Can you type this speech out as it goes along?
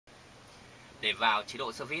Để vào chế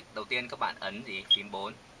độ service, đầu tiên các bạn ấn gì? Phím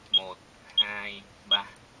 4, 1, 2, 3.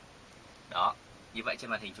 Đó, như vậy trên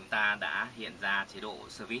màn hình chúng ta đã hiện ra chế độ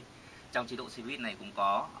service. Trong chế độ service này cũng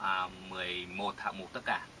có 11 hạng mục tất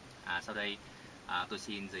cả. Sau đây tôi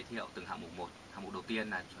xin giới thiệu từng hạng mục một. Hạng mục đầu tiên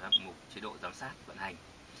là hạng mục chế độ giám sát vận hành.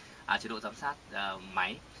 Chế độ giám sát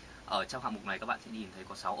máy. Ở trong hạng mục này các bạn sẽ nhìn thấy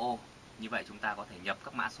có 6 ô. Như vậy chúng ta có thể nhập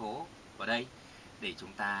các mã số vào đây để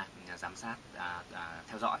chúng ta giám sát,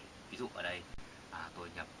 theo dõi. Ví dụ ở đây tôi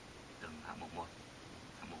nhập từng hạng mục một.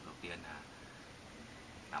 Hạng mục đầu tiên là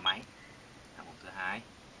mã máy. Hạng mục thứ hai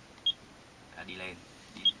đi lên,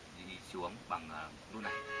 đi xuống bằng nút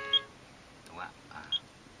này, đúng không ạ?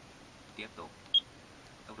 Tiếp tục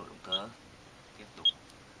tốc độ động cơ, tiếp tục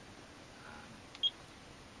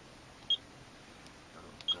tốc độ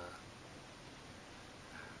động cơ,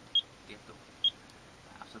 tiếp tục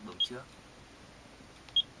áp suất bơm trước,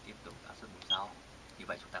 tiếp tục áp suất bơm sau. Như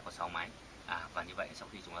vậy chúng ta có 6 máy. Và như vậy sau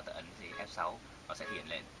khi chúng ta ấn thì F6 nó sẽ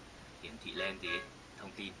hiển thị lên thì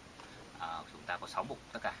thông tin. Chúng ta có 6 mục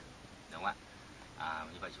tất cả, đúng không ạ?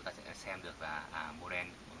 Như vậy chúng ta sẽ xem được là model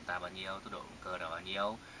của chúng ta bao nhiêu, tốc độ động cơ là bao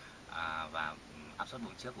nhiêu, và áp suất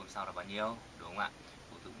bơm trước bơm sau là bao nhiêu, đúng không ạ?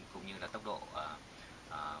 Cũng như là tốc độ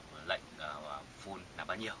lệnh full là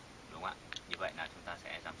bao nhiêu, đúng không ạ? Như vậy là chúng ta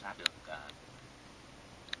sẽ giám sát được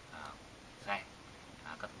xe,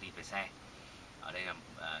 các thông tin về xe. Ở đây là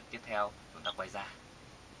tiếp theo chúng ta quay ra,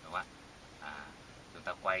 đúng không ạ? Chúng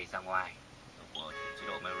ta quay ra ngoài của chế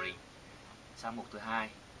độ mirroring. Sang mục thứ hai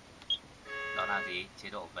đó là gì? Chế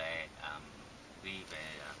độ về ghi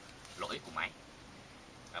về lỗi của máy,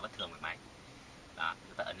 bất thường về máy. Đó,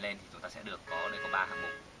 chúng ta ấn lên thì chúng ta sẽ được đây có 3 hạng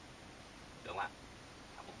mục, đúng không ạ?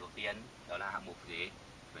 Hạng mục đầu tiên đó là hạng mục gì?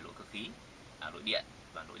 Về lỗi cơ khí, lỗi điện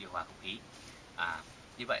và lỗi điều hòa không khí.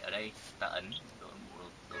 Như vậy ở đây ta ấn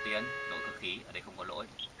đầu tiên lỗi cơ khí, ở đây không có lỗi.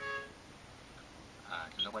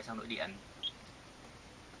 Chúng ta quay sang lỗi điện,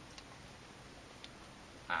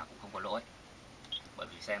 cũng không có lỗi, bởi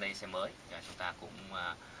vì xe đây xe mới, chúng ta cũng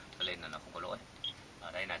cho nên là nó không có lỗi.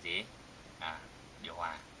 Ở đây là gì? Điều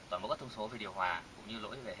hòa, toàn bộ các thông số về điều hòa cũng như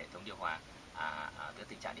lỗi về hệ thống điều hòa, cái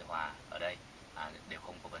tình trạng điều hòa ở đây đều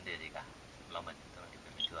không có vấn đề gì cả, normal, tức là điều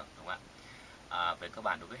kiện bình thường, đúng không ạ? Về cơ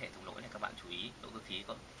bản đối với hệ thống lỗi này các bạn chú ý, lỗi cơ khí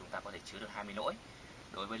chúng ta có thể chứa được 20 lỗi.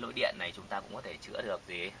 Đối với lỗi điện này chúng ta cũng có thể chữa được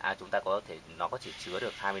gì? Nó có thể chứa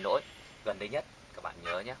được 20 lỗi gần đây nhất, các bạn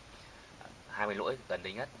nhớ nhé. 20 lỗi gần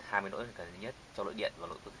đây nhất, 20 lỗi gần đây nhất cho lỗi điện và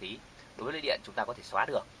lỗi cơ khí. Đối với lỗi điện chúng ta có thể xóa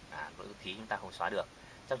được, lỗi cơ khí chúng ta không xóa được.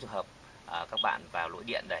 Trong trường hợp các bạn vào lỗi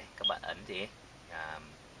điện đây, các bạn ấn gì?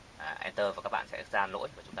 Enter và các bạn sẽ ra lỗi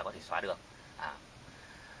và chúng ta có thể xóa được.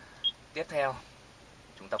 Tiếp theo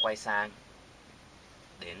chúng ta quay sang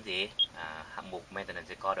đến gì? Hạng mục Maintenance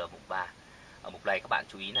Recorder mục 3. Ở mục này các bạn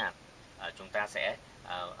chú ý là chúng ta sẽ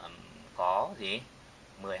có gì?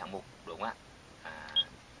 10 hạng mục, đúng không ạ?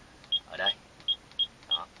 Ở đây.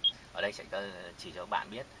 Đó. Ở đây sẽ chỉ cho các bạn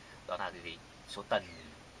biết đó là gì?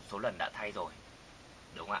 Số lần đã thay rồi,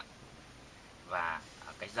 đúng không ạ? Và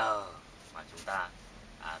cái giờ mà chúng ta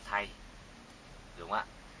thay, đúng không ạ?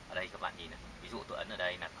 Ở đây các bạn nhìn này, ví dụ tôi ấn ở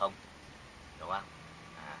đây là 0, đúng không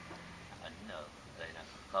ạ? Ấn ở đây là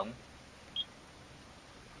 0,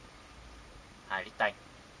 2 lít tanh,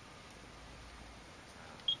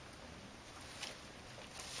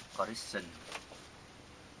 correction.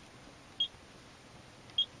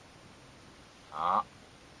 Đó.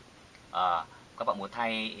 Các bạn muốn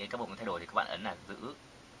thay đổi thì các bạn ấn là giữ.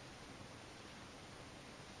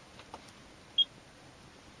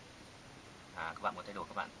 Các bạn muốn thay đổi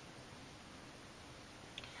các bạn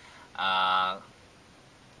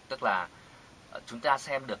tức là chúng ta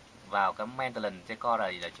xem được vào cái maintenance record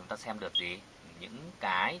này là chúng ta xem được gì? Những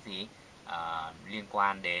cái gì liên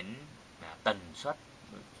quan đến tần suất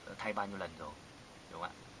thay bao nhiêu lần rồi, đúng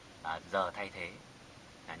không ạ? Giờ thay thế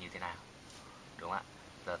là như thế nào, đúng không ạ?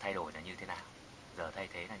 Giờ thay đổi là như thế nào, giờ thay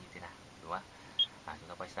thế là như thế nào, đúng không ạ? Chúng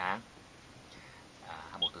ta quay sang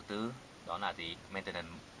hạng mục thứ tư, đó là gì? Maintenance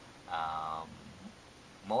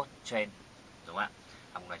mode change, đúng không ạ?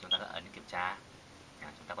 Hạng mục này chúng ta ấn kiểm tra,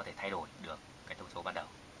 chúng ta có thể thay đổi được cái thông số ban đầu.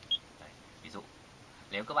 Đấy, ví dụ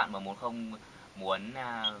nếu các bạn mà không muốn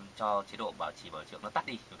cho chế độ bảo trì bảo dưỡng nó tắt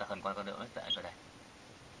đi, chúng ta cần con nữa ấn vào đây.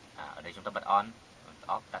 Ở đây chúng ta bật on,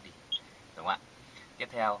 off, tắt đi, đúng không ạ? Tiếp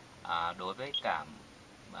theo đối với cả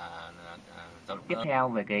tiếp theo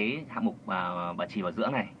về cái hạng mục bảo trì bảo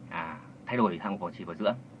dưỡng này, thay đổi hạng mục bảo trì bảo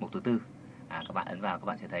dưỡng, mục thứ tư, các bạn ấn vào các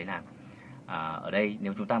bạn sẽ thấy là ở đây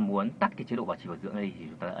nếu chúng ta muốn tắt cái chế độ bảo trì bảo dưỡng này thì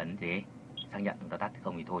chúng ta ấn thế xác nhận, chúng ta tắt,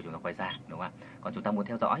 không thì thôi chúng ta quay ra, đúng không ạ? Còn chúng ta muốn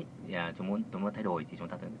theo dõi, chúng muốn thay đổi thì chúng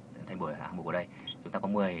ta thay đổi hạng mục ở đây. Chúng ta có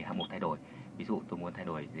 10 hạng mục thay đổi, Ví dụ tôi muốn thay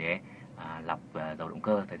đổi gì ấy, lọc dầu động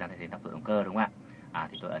cơ, thời gian thay thế lọc dầu động cơ, đúng không ạ?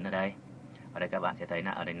 Thì tôi ấn ở đây. Ở đây các bạn sẽ thấy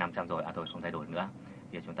là ở đây 500 rồi, tôi không thay đổi nữa.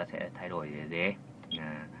 Bây giờ chúng ta sẽ thay đổi gì ấy,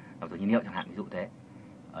 lọc dầu nhiên liệu chẳng hạn, ví dụ thế.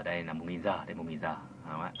 Ở đây là 1000 giờ, đây 1000 giờ,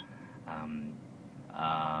 đúng không ạ?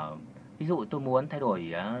 Ví dụ tôi muốn thay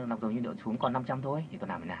đổi lọc dầu nhiên liệu xuống còn 500 thôi thì tôi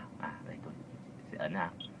làm thế nào? Đây tôi sẽ ấn nào.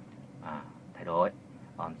 Thay đổi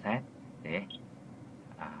on set đấy.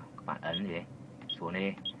 Các bạn ấn gì xuống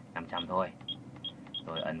đi 500 thôi.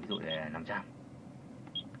 Tôi ấn ví dụ là 500,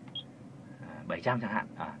 700 chẳng hạn.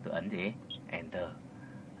 Tôi ấn gì enter.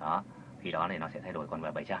 Đó, khi đó này nó sẽ thay đổi còn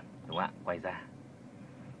là 700, đúng không ạ? Quay ra.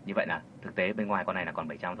 Như vậy là thực tế bên ngoài con này là còn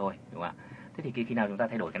 700 thôi, đúng không ạ? Thế thì khi nào chúng ta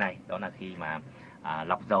thay đổi cái này? Đó là khi mà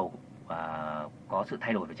lọc dầu có sự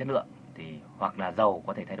thay đổi về chất lượng, thì hoặc là dầu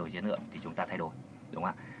có thể thay đổi chất lượng thì chúng ta thay đổi, đúng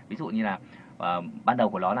không ạ? Ví dụ như là ban đầu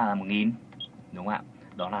của nó là 1000, đúng không ạ?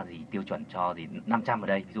 Đó là gì tiêu chuẩn cho gì 500 ở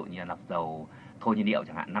đây, ví dụ như là lọc dầu thô nhiên liệu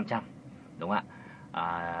chẳng hạn 500, đúng không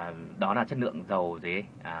ạ? Đó là chất lượng dầu gì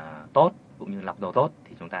tốt cũng như lọc dầu tốt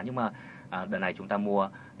thì chúng ta, nhưng mà đợt này chúng ta mua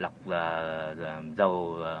lọc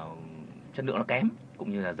dầu chất lượng nó kém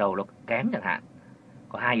cũng như là dầu nó kém chẳng hạn,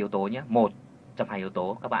 có hai yếu tố nhé, một trong hai yếu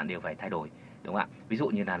tố các bạn đều phải thay đổi, đúng không ạ? Ví dụ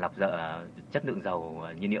như là lọc chất lượng dầu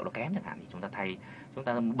nhiên liệu nó kém chẳng hạn thì chúng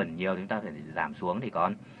ta bẩn nhiều thì chúng ta phải giảm xuống thì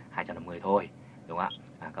còn 250 thôi, đúng không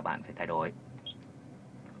ạ? Các bạn phải thay đổi.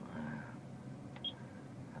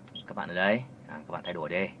 Các bạn ở đây, các bạn thay đổi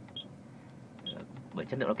đi, bởi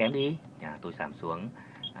chất lượng nó kém đi. Tôi giảm xuống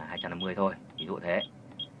 250 thôi, ví dụ thế,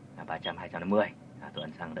 300, 250. Tôi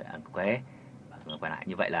ấn sang đợi ấn OK và tôi quay lại.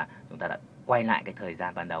 Như vậy là chúng ta đã quay lại cái thời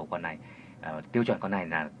gian ban đầu con này. Tiêu chuẩn con này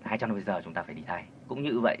là 250 giờ chúng ta phải đi thay. Cũng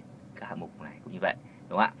như vậy, các hạng mục này cũng như vậy,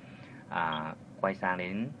 đúng không ạ? Quay sang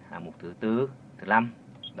đến hạng mục thứ 4, thứ 5,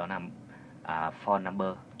 đó là phone number.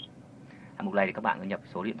 Hạng mục này thì các bạn cứ nhập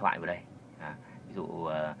số điện thoại vào đây. Ví dụ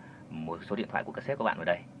một số điện thoại của các sếp các bạn vào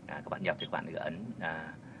đây. Các bạn nhập thì các bạn cứ ấn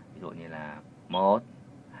ví dụ như là 1,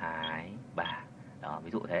 2, 3. Đó,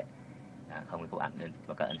 ví dụ thế. Không thì các bạn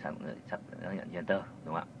ấn xác nhận enter,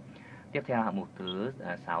 đúng không ạ? Tiếp theo hạng mục thứ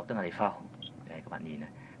 6 tức là default. Đây các bạn nhìn này,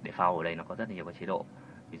 default ở đây nó có rất nhiều các chế độ.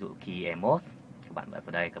 Ví dụ key mode, các bạn bật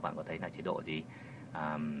vào đây các bạn có thấy là chế độ gì?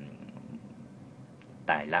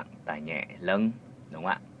 Tải nặng, tải nhẹ, lâng, đúng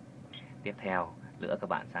không ạ? Tiếp theo nữa các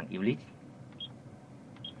bạn sang unit.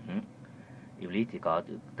 Unit thì có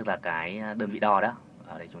tức là cái đơn vị đo đó.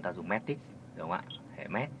 Ở đây chúng ta dùng metric, đúng không ạ? Hệ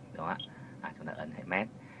mét, đúng không ạ? Chúng ta ấn hệ mét.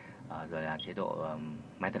 Rồi là chế độ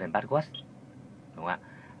maintenance password, đúng không ạ?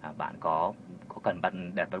 Bạn có cần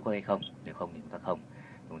đặt password hay không? Nếu không thì chúng ta không.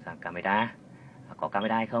 Chúng sang camera, có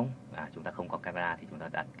camera hay không? Chúng ta không có camera thì chúng ta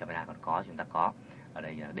đặt camera, còn có chúng ta có. Ở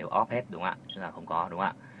đây đều off hết, đúng không ạ? Tức là không có, đúng không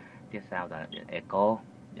ạ? Tiếp theo là echo,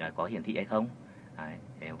 có hiển thị hay không?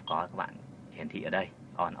 Nếu có các bạn hiển thị ở đây,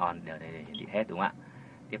 on đều đây hiển thị hết, đúng không ạ?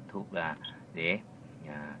 Tiếp tục là để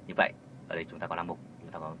như vậy. Ở đây chúng ta có 5 mục,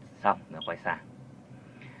 chúng ta có xong, nó quay sang.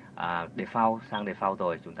 Default, sang default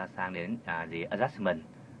rồi chúng ta sang đến adjustment.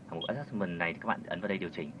 Mục adjustment này thì các bạn ấn vào đây điều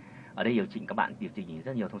chỉnh. Ở đây điều chỉnh các bạn điều chỉnh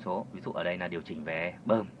rất nhiều thông số. Ví dụ ở đây là điều chỉnh về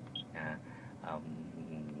bơm,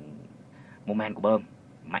 moment của bơm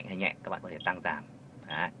mạnh hay nhẹ, các bạn có thể tăng giảm.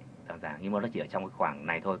 Tăng giảm, nhưng mà nó chỉ ở trong cái khoảng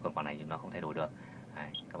này thôi, còn khoảng này thì nó không thay đổi được.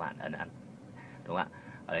 Các bạn ấn, đúng không ạ?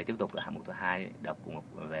 Ở đây tiếp tục là hạng mục thứ 2, đọc cùng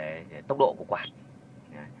về tốc độ của quạt.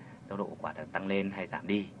 Tốc độ của quạt là tăng lên hay giảm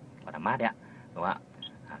đi, quạt làm mát đấy ạ, đúng không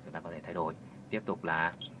ạ? Chúng ta có thể thay đổi. Tiếp tục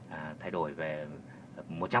là thay đổi về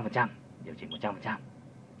 100%, điều chỉnh 100%.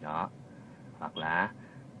 Đó. Hoặc là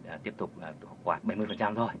tiếp tục là quạt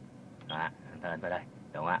 70% thôi. Đó, chúng ta ấn vào đây,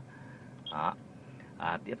 đúng không ạ? Đó.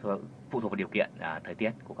 Tiếp theo phụ thuộc vào điều kiện thời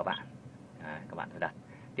tiết của các bạn. Các bạn phải đặt.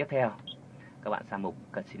 Tiếp theo các bạn sang mục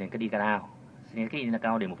xin lên đi cao. Xin lên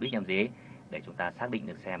cao để mục đích làm gì? Để chúng ta xác định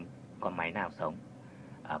được xem con máy nào sống,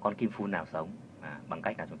 con kim phun nào sống, bằng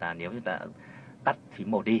cách là chúng ta, nếu chúng ta tắt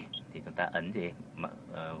phím 1 đi thì chúng ta ấn gì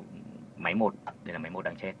máy 1, đây là máy 1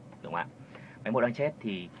 đang chết, đúng không ạ? Máy 1 đang chết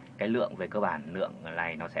thì cái lượng về cơ bản, lượng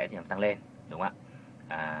này nó sẽ tăng lên, đúng không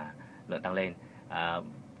ạ? Lượng tăng lên,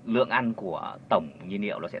 lượng ăn của tổng nhiên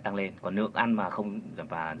liệu nó sẽ tăng lên, còn lượng ăn mà không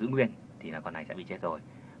và giữ nguyên thì là con này sẽ bị chết rồi,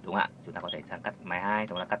 đúng không ạ? Chúng ta có thể sang cắt máy 2,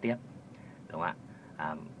 chúng ta cắt tiếp, đúng không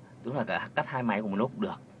ạ? Đúng là cắt 2 máy cùng một lúc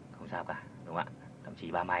được, không sao cả, đúng không ạ? Thậm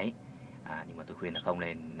chí 3 máy. Nhưng mà tôi khuyên là không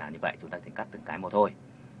nên là như vậy, chúng ta sẽ cắt từng cái một thôi,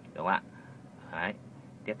 đúng không ạ? Đấy.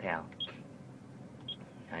 Tiếp theo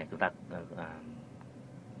chúng ta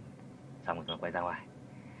xong rồi chúng ta quay ra ngoài.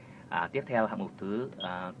 Tiếp theo hạng mục thứ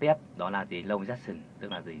tiếp đó là gì? Low injection,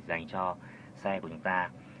 tức là gì? Dành cho xe của chúng ta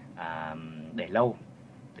để lâu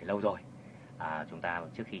rồi. chúng ta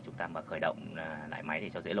trước khi chúng ta mà khởi động lại máy để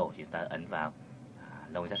cho dễ nổ thì chúng ta ấn vào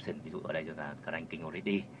low injection, ví dụ ở đây chúng ta cranking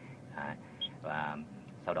already. Và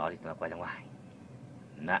sau đó thì chúng ta quay ra ngoài.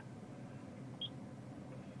 Đó.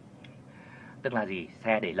 Tức là gì?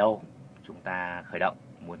 Xe để lâu chúng ta khởi động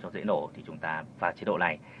muốn cho dễ nổ thì chúng ta vào chế độ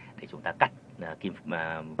này để chúng ta cắt kim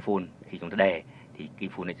phun. Khi chúng ta đề thì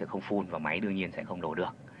kim phun này sẽ không phun và máy đương nhiên sẽ không nổ được.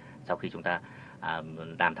 Sau khi chúng ta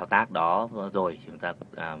làm thao tác đó rồi chúng ta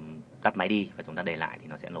tắt máy đi và chúng ta để lại thì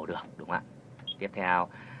nó sẽ nổ được, đúng không ạ? Tiếp theo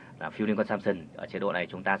là fueling consumption. Ở chế độ này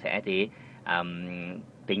chúng ta sẽ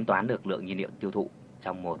tính toán được lượng nhiên liệu tiêu thụ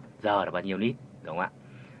trong 1 giờ là bao nhiêu lít, đúng không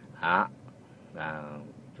ạ? Đó.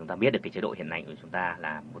 Chúng ta biết được cái chế độ hiện nay của chúng ta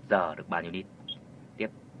là 1 giờ được bao nhiêu lít. Tiếp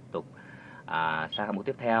tục sang hạng mục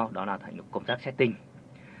tiếp theo đó là thành công tắc setting.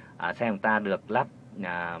 Xe chúng ta được lắp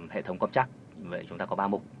hệ thống công tắc, vậy chúng ta có 3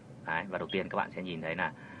 mục. Đấy, và đầu tiên các bạn sẽ nhìn thấy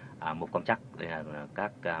là mục công tắc, đây là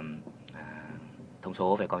các thông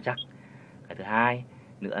số về công tắc. Cái thứ hai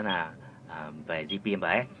nữa là về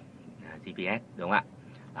GPS, đúng không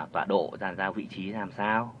ạ? Tọa độ ra vị trí làm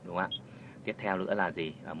sao, đúng không ạ? Tiếp theo nữa là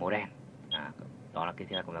gì? Model. Đó là cái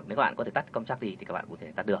thứ hai. Nếu các bạn có thể tắt công tắc gì thì các bạn có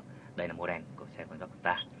thể tắt được. Đây là model của xe công tắc của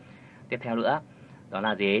ta. Tiếp theo nữa đó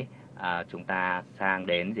là gì? Chúng ta sang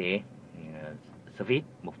đến gì? Service.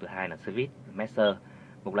 Mục thứ hai là service measure.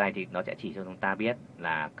 Mục này thì nó sẽ chỉ cho chúng ta biết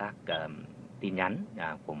là các tin nhắn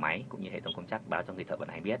của máy cũng như hệ thống công tắc báo cho người thợ vận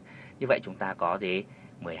hành biết. Như vậy chúng ta có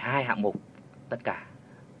 12 hạng mục tất cả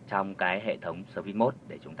trong cái hệ thống service mode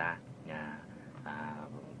để chúng ta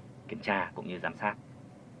kiểm tra cũng như giám sát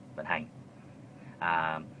vận hành.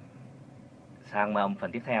 Sang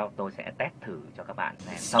phần tiếp theo tôi sẽ test thử cho các bạn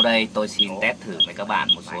xem. Sau đây tôi xin test thử với các bạn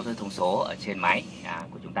một số thông số ở trên máy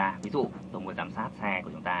của chúng ta. Ví dụ tôi muốn giám sát xe của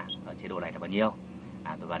chúng ta ở chế độ này là bao nhiêu.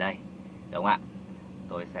 Tôi vào đây, đúng không ạ?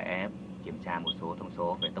 Tôi sẽ kiểm tra một số thông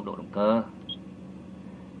số về tốc độ động cơ,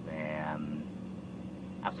 về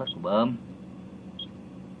áp suất của bơm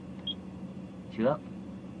trước,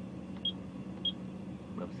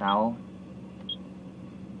 bơm sau,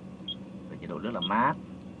 về nhiệt độ nước làm mát,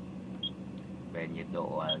 về nhiệt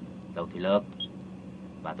độ dầu thủy lực,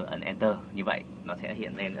 và tôi ấn Enter. Như vậy nó sẽ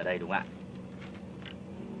hiện lên ở đây, đúng không ạ?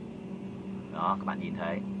 Đó, các bạn nhìn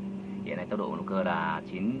thấy hiện nay tốc độ động cơ là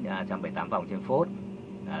 978 vòng trên phút.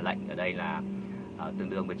 Lệnh ở đây là tương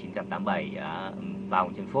đương với 987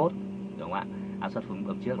 vòng trên phút, đúng không ạ? Áp suất phun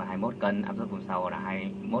bơm trước là 21 cân, áp suất phun sau là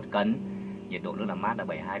 21 cân, nhiệt độ nước làm mát là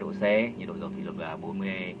 72 độ C, nhiệt độ dầu thủy lực là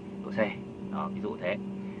 40 độ C. Đó, ví dụ thế.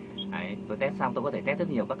 Đấy, tôi test xong tôi có thể test rất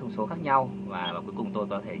nhiều các thông số khác nhau và cuối cùng tôi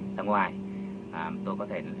có thể ra ngoài, tôi có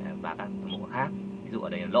thể vào các mục khác. Ví dụ ở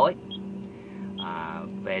đây là lỗi,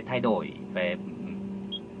 về thay đổi về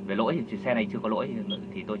lỗi thì xe này chưa có lỗi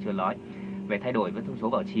thì tôi chưa nói. Về thay đổi với thông số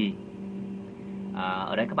bảo trì,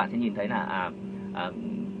 ở đây các bạn sẽ nhìn thấy là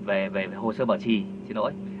về hồ sơ bảo trì, xin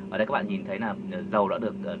lỗi, ở đây các bạn nhìn thấy là dầu đã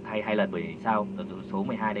được thay 2 lần. Bởi sao? Ở số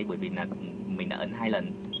 12 đấy, bởi vì là mình đã ấn 2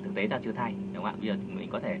 lần, thực tế là chưa thay, đúng không ạ? Bây giờ mình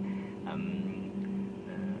có thể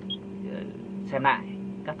xem lại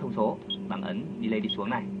các thông số bằng ấn đi lên đi xuống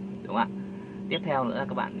này, đúng không ạ? Tiếp theo nữa là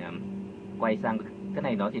các bạn quay sang cái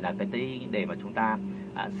này, nó chỉ là cái để mà chúng ta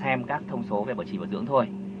xem các thông số về bảo trì bảo dưỡng thôi.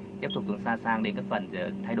 Tiếp tục chúng ta sang đến cái phần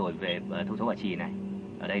thay đổi về thông số bảo trì này.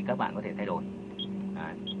 Ở đây các bạn có thể thay đổi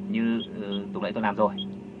như lúc nãy tôi làm rồi,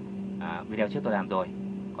 video trước tôi làm rồi.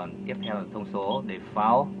 Còn tiếp theo là thông số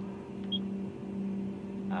default,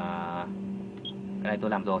 cái này tôi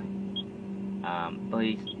làm rồi.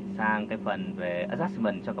 Tôi sang cái phần về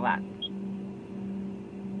adjustment cho các bạn.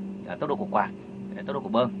 Tốc độ của quạt, tốc độ của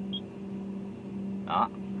bơm. Đó,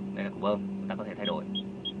 đây là của bơm, chúng ta có thể thay đổi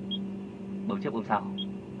bơm trước bơm sau.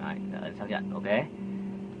 Đấy, ấn xác nhận, ok.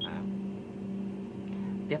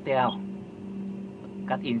 Tiếp theo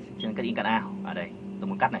cắt in cắt out. Ở đây tôi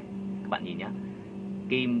muốn cắt này, các bạn nhìn nhé.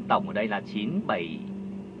 Kim tổng ở đây là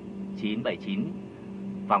 979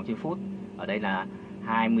 vòng trên phút. Ở đây là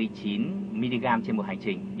 29 mg trên một hành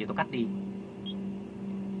trình. Giờ tôi cắt đi.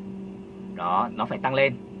 Đó, nó phải tăng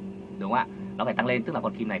lên, đúng không ạ? Nó phải tăng lên, tức là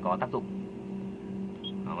con kim này có tác dụng,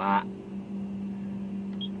 đúng không ạ?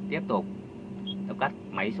 Tiếp tục tôi cắt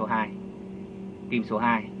máy số 2, kim số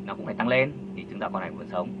 2 nó cũng phải tăng lên thì chứng tỏ con này vẫn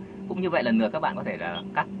sống. Cũng như vậy lần nữa các bạn có thể là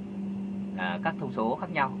cắt các thông số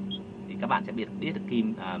khác nhau thì các bạn sẽ biết được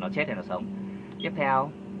kim nó chết hay nó sống. Tiếp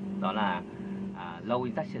theo đó là low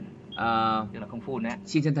injection, tức là không phun đấy.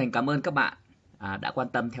 Xin chân thành cảm ơn các bạn đã quan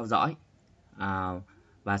tâm theo dõi,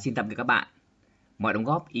 và xin tạm biệt các bạn. Mọi đóng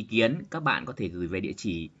góp ý kiến các bạn có thể gửi về địa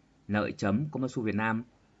chỉ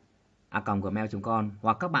lợi.commercialvietnam@gmail.com,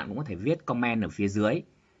 hoặc các bạn cũng có thể viết comment ở phía dưới.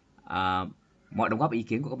 Mọi đóng góp ý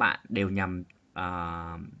kiến của các bạn đều nhằm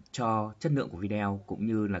cho chất lượng của video cũng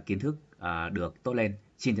như là kiến thức được tốt lên.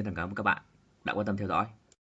 Xin chân thành cảm ơn các bạn đã quan tâm theo dõi.